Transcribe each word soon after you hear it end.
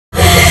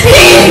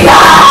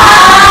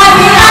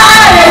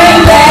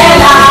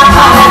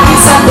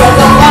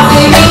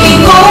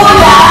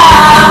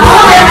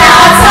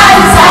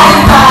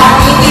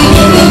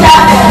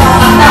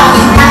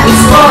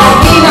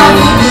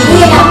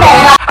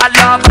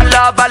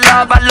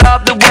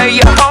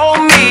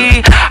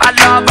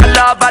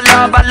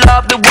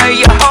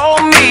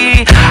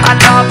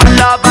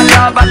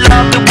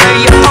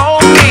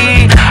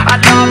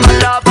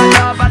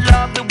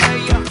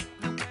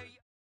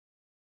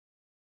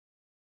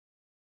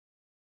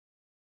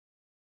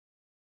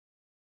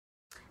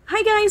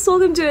Hi guys!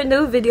 Welcome to a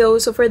new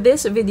video. So for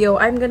this video,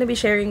 I'm gonna be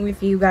sharing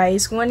with you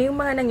guys kung ano yung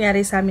mga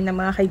nangyari sa amin ng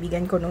mga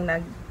kaibigan ko nung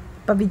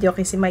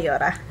nagpa-videoke si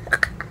Mayora.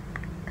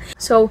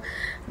 So,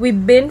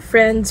 we've been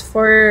friends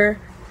for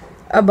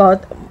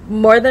about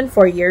more than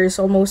 4 years,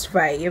 almost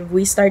 5.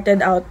 We started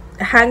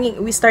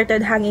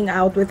hanging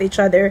out with each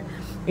other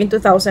in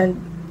 2000,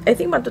 I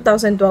think about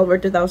 2012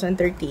 or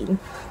 2013.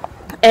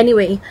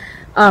 Anyway,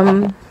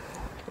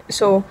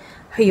 so,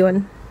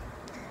 ayun.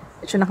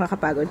 Ito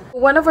nakakapagod.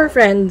 One of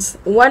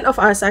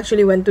us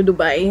actually went to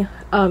Dubai,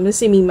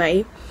 si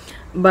Mimay.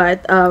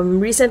 But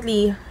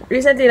recently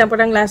lang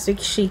parang last week,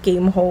 she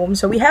came home.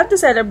 So we have to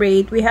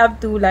celebrate. We have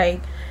to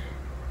like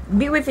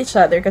be with each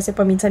other kasi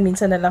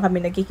paminsan-minsan na lang kami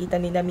nagkikita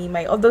ni na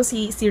Mimay. Although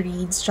si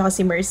Reeds, tsaka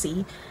si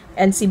Mercy,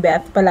 and si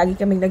Beth, palagi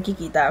kaming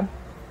nagkikita.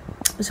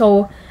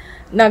 So,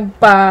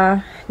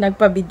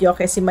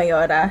 nagpa-videoke si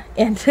Mayora.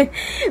 And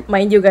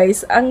mind you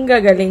guys, ang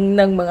gagaling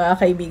ng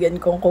mga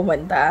kaibigan kong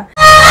kumanta.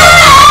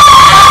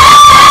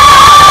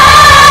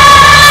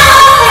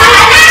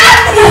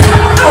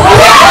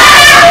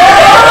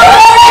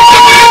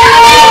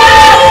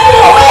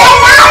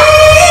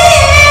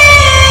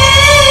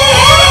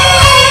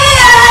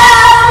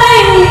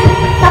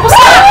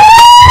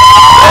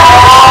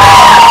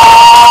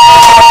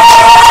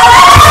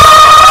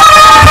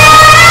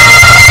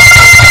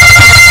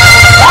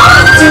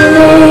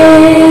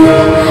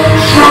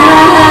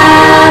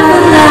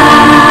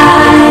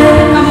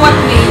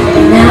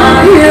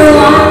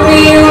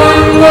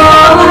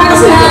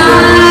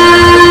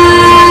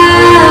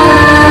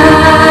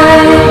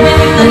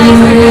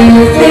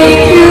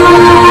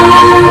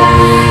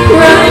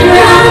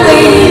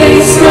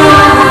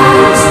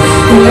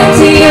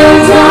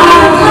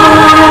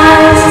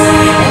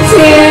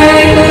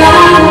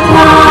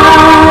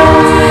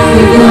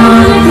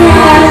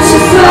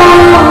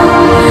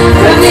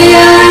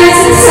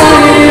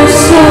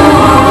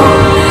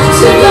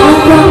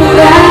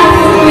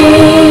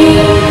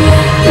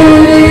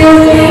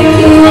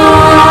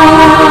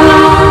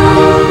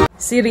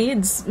 Si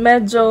Reeds,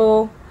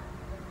 medyo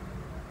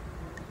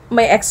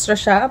may extra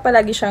siya.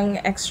 Palagi siyang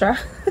extra.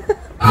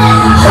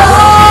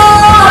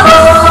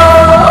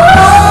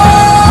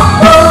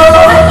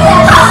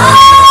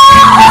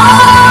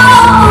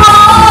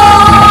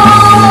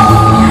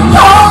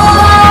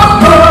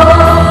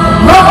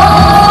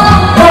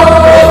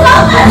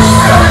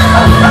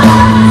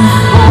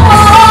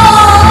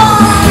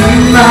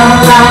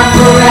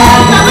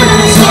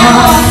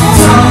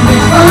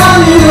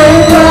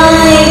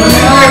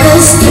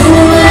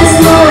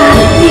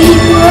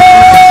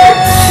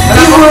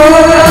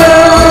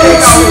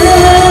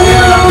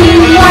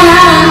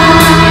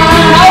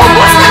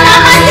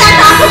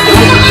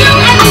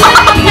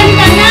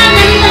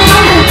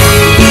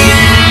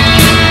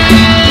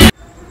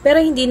 Pero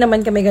hindi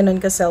naman kami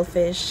ganun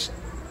ka-selfish.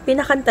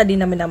 Pinakanta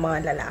din naman ng mga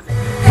lalaki.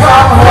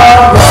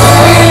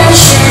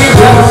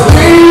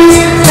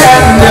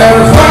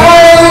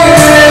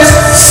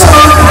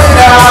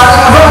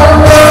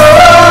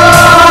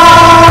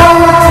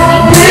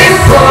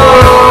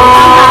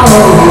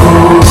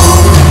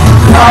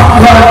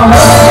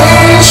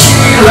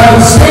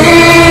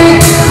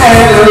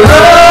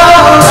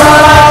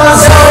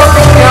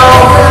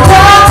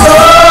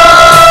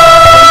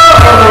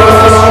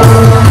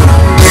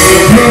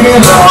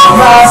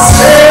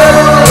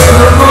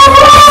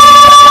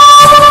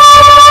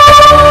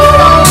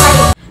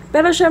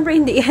 Pero syempre,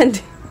 in the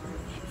end,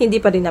 hindi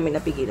pa rin namin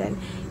napigilan.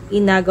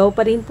 Inagaw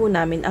pa rin po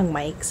namin ang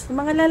mics sa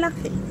mga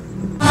lalaki.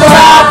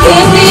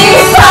 Bakit di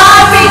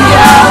pa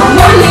bigyan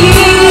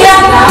muli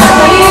ang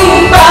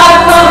aking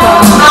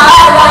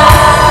pagmamahalan?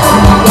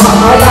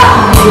 Wala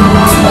rin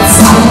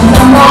masang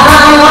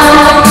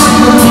naman,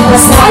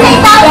 lumipas na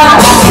itawa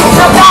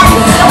ito ba?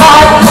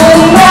 At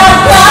kung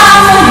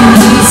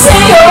nagkamali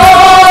sa'yo,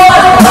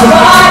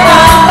 nawa na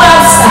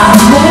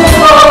pagsamu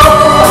ko,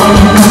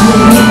 ay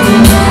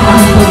namulitin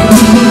ang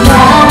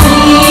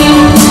pag-ibig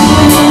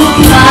namin.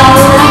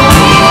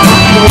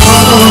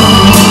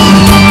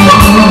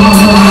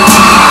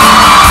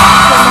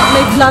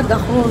 May vlog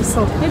ako,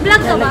 so... May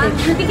vlog ka ba?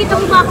 Hindi kita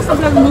mukha ako sa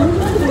vlog mo.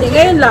 Hindi,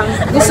 ngayon lang.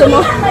 Gusto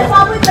mo?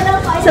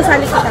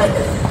 Sasali ka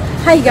tayo.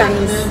 Hi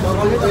guys!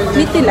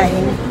 Meet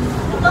line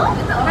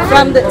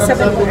from the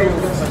 7th floor.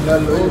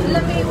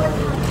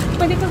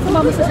 Pwede kang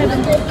sumama sa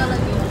 7th floor.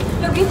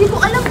 Hindi ko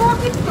alam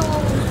bakit to.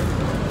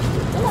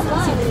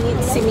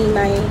 Si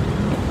Mimay.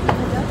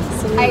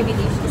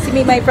 Si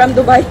Mimay from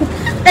Dubai.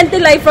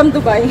 Anti-live from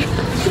Dubai.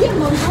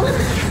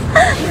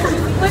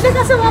 Pwede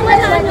ka sumama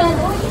na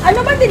ano. Ano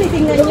ba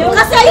tinitingnan nyo?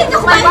 Kasi ayun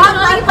ako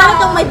parang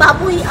itong may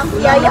baboy ang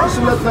piyaya.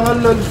 Sulat ng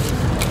halal.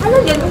 Ano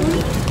yan?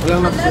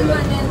 Wala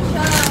nagsulat.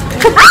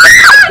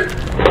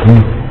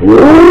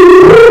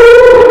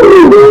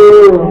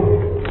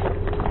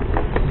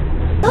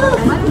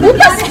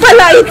 Bukas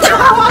pala ito!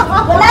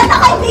 Wala na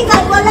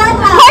kaibigan, wala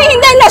na! Hoy,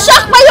 hindi!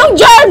 Na-shock pa yung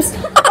germs!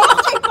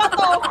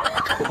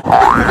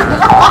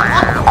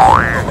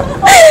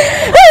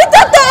 Ay,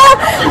 totoo!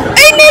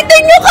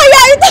 Initin nyo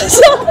kaya ito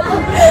sa...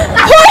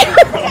 Hoy!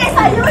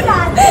 Sa'yo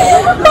yan!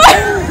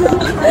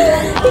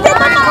 Hindi,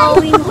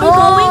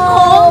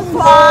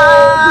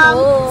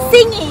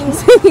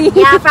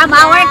 From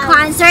our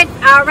concert,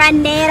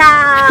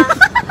 Aranera.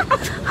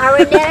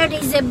 Aranera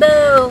is a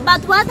boo.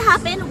 But what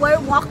happened? We're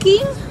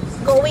walking,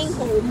 going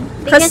home.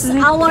 Because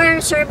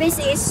our service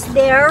is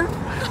there.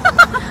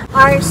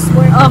 Ours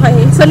were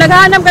Okay, so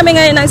naghahanap kami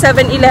ngayon ng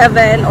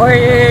 7-Eleven or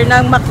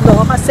ng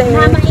McDo kasi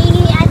na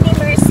maingi Ate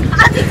Mercy.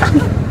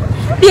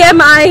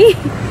 TMI.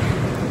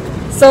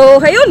 So,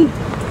 ayun.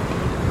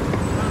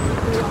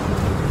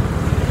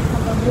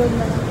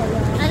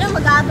 Ano,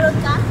 mag-abroad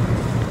ka?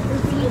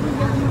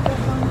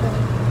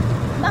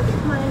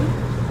 Bakit man?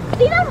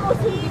 Tingnan mo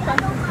si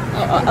ano?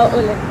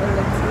 Ulit.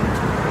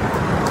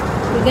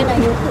 Bigan,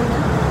 ayoko na.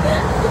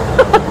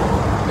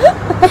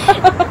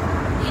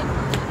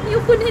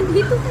 Ayoko na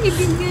dito,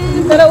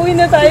 kaibigan. Tara, uwi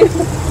na tayo.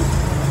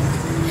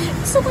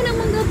 Gusto ko na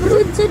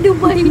mag-abroad sa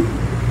Dubai.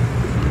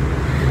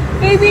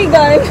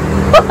 Kaibigan.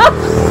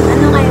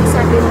 Ano ngayon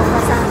sabi mo pa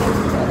sa akin?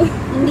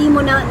 Hindi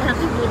mo na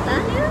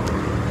nakikita?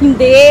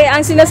 Hindi,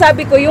 ang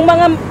sinasabi ko, yung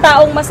mga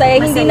taong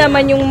masaya, hindi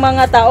naman yung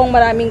mga taong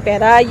maraming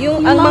pera.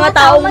 Yung ang mga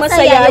taong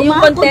masaya, yung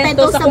mga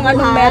kontento sa kung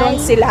anong buhay. meron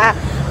sila.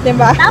 'Di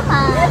ba?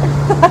 Tama.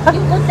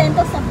 Yung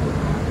kontento sa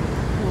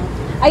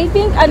buhay. I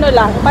think ano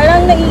lang,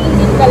 parang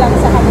naiingit ka lang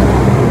sa kanila.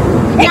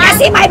 Eh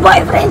kasi may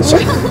boyfriend siya.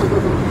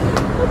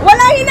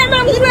 Wala naman,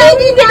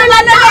 hindi ka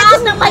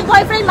Lahat ng my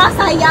boyfriend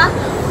masaya.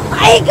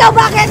 Ay, ikaw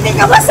bakit hindi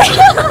ka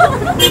masaya?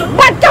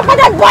 Ba't ka pa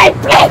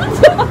nag-boyfriend?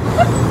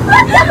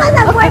 Ba't ka pa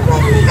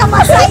nag-boyfriend hindi ka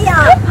masaya?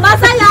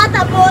 Masaya,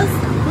 tapos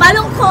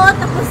malungkot,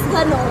 tapos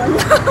ganon.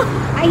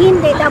 Ay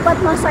hindi,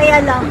 dapat masaya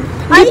lang.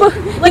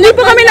 Hindi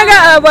po kami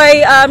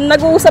nag-aaway,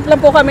 nag-uusap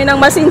lang po kami ng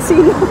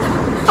masinsin.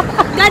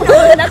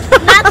 Ganon.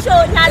 Nacho.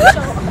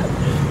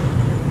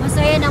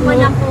 Masaya naman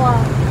ako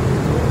ah.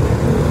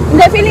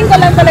 Hindi, feeling ko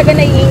lang talaga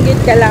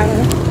naiingit ka lang.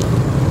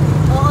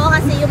 Oo,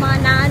 kasi yung mga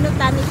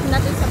naano-tanis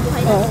natin sa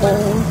buhay natin.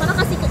 Parang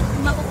kasi,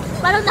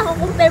 parang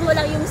nakukumpare mo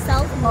lang yung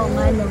self mo.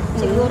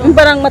 Siguro.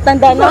 Parang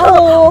matanda na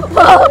ako.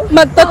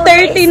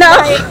 Magto-30 na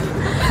ako.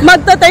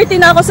 Magto-30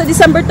 na ako sa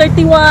December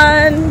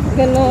 31.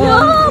 Ganon.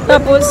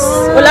 Tapos,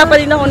 wala pa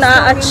rin ako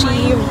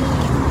na-achieve.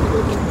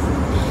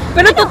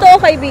 Pero totoo,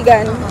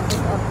 kaibigan.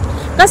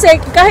 Kasi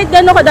kahit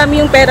gano'n kadami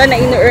yung pera na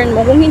in-earn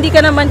mo, kung hindi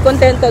ka naman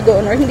kontento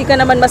doon or hindi ka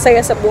naman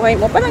masaya sa buhay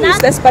mo, parang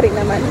useless pa rin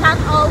naman. Not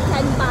all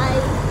can buy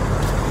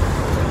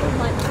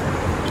money.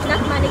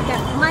 Not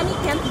money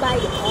can't buy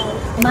all.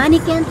 Money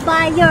can't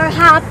buy your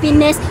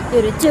happiness.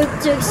 Chuk.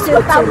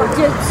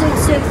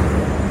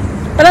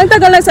 Parang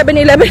tagal lang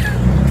 7-Eleven.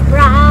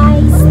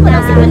 Price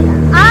na.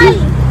 Ay!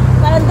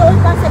 Parang doon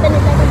pa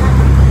 7-Eleven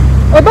natin.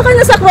 O baka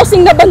nasa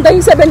crossing na banda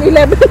yung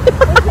 7-Eleven.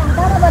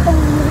 Para ba itong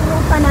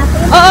pa natin?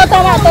 Oo,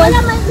 tama to. Wala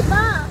man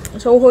iba.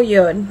 So,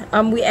 yun.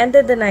 We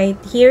ended the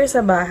night here sa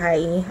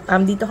bahay.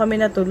 Dito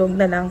kami natulog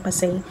na lang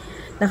kasi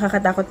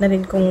nakakatakot na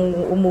rin kung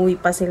umuwi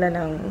pa sila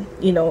ng,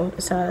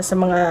 sa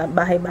mga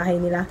bahay-bahay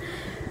nila.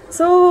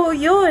 So,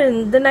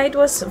 yun. The night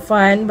was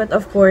fun, but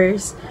of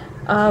course,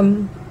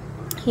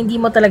 hindi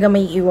mo talaga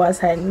may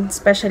iwasan.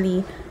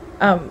 Especially,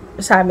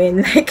 sa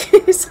amin, like,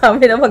 sa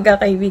amin na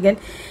magkakaibigan.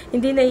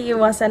 Hindi na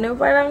iiwasan.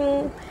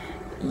 Parang,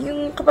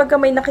 yung kapag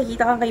may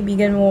nakikita kang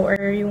kaibigan mo or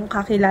yung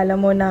kakilala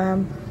mo na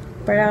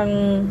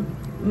parang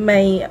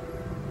may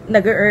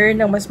nag-earn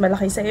ng mas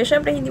malaki sa'yo,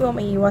 syempre hindi mo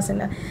maiiwasan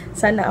na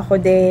sana ako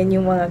din,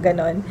 yung mga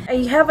ganon.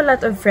 I have a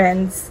lot of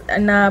friends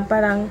na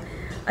parang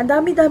ang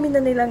dami-dami na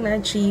nilang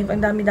na-achieve,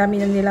 ang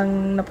dami-dami na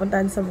nilang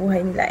napuntahan sa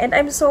buhay nila. And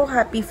I'm so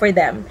happy for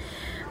them.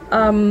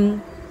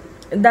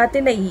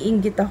 Dati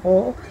naiinggit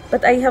ako,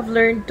 but I have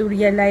learned to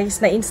realize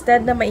na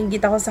instead na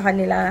mainggit ako sa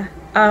kanila,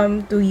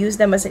 to use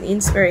them as an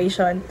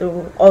inspiration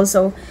to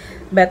also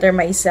better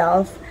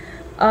myself.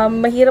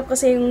 Mahirap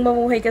kasi yung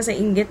mamuhay ka sa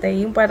inggit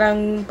yung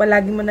parang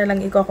palagi mo na lang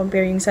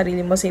i-compare yung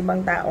sarili mo sa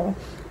ibang tao.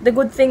 The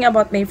good thing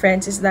about my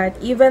friends is that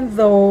even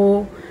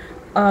though,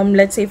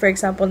 let's say for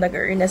example,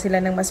 nag-earn na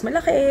sila ng mas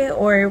malaki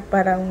or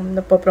parang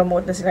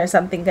napopromote na sila or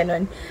something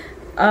ganun,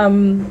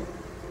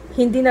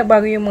 hindi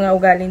nagbago yung mga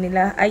ugali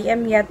nila. I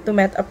am yet to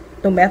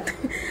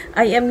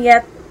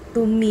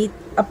meet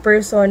a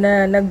person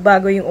na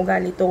nagbago yung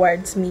ugali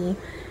towards me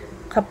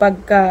kapag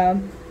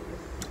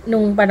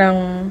nung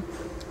parang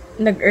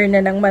nag-earn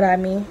na ng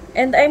marami.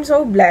 And I'm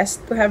so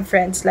blessed to have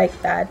friends like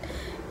that.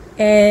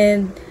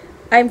 And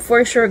I'm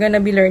for sure gonna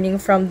be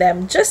learning from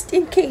them just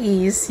in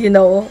case,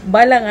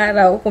 balang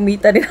araw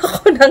kumita rin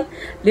ako ng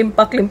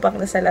limpak-limpak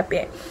na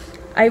salapi.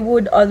 I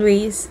would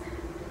always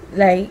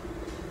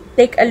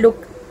take a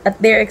look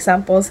at their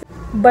examples.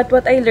 But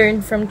what I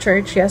learned from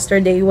church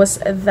yesterday was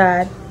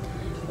that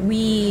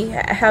we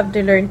have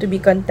to learn to be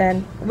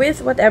content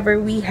with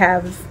whatever we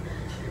have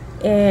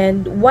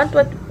and want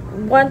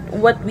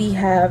what we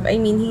have. I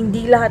mean,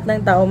 hindi lahat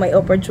ng tao may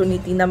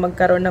opportunity na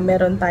magkaroon na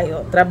meron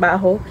tayo.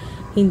 Trabaho,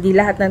 hindi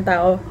lahat ng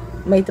tao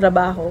may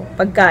trabaho.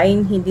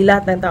 Pagkain, hindi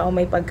lahat ng tao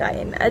may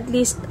pagkain. At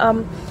least,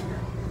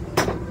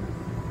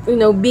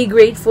 be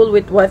grateful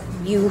with what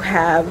you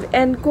have.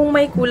 And kung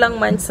may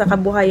kulang man sa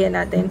kabuhayan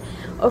natin,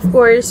 of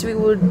course, we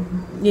would,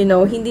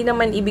 hindi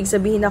naman ibig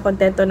sabihin na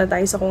kontento na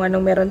tayo sa kung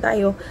anong meron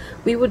tayo.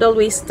 We would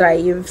always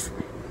strive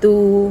to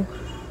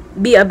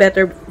be a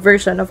better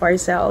version of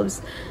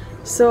ourselves.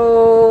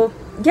 So,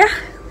 yeah,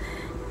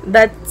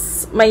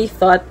 that's my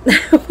thought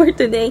for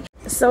today.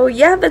 So,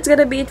 yeah, that's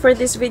gonna be it for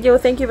this video.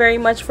 Thank you very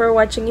much for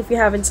watching. If you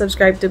haven't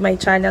subscribed to my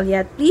channel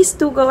yet, please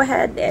do go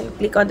ahead and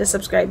click on the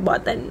subscribe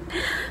button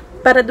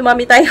para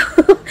dumami tayo.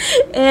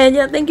 And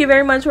yeah, thank you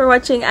very much for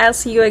watching. I'll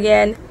see you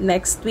again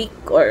next week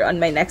or on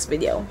my next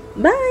video.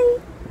 Bye!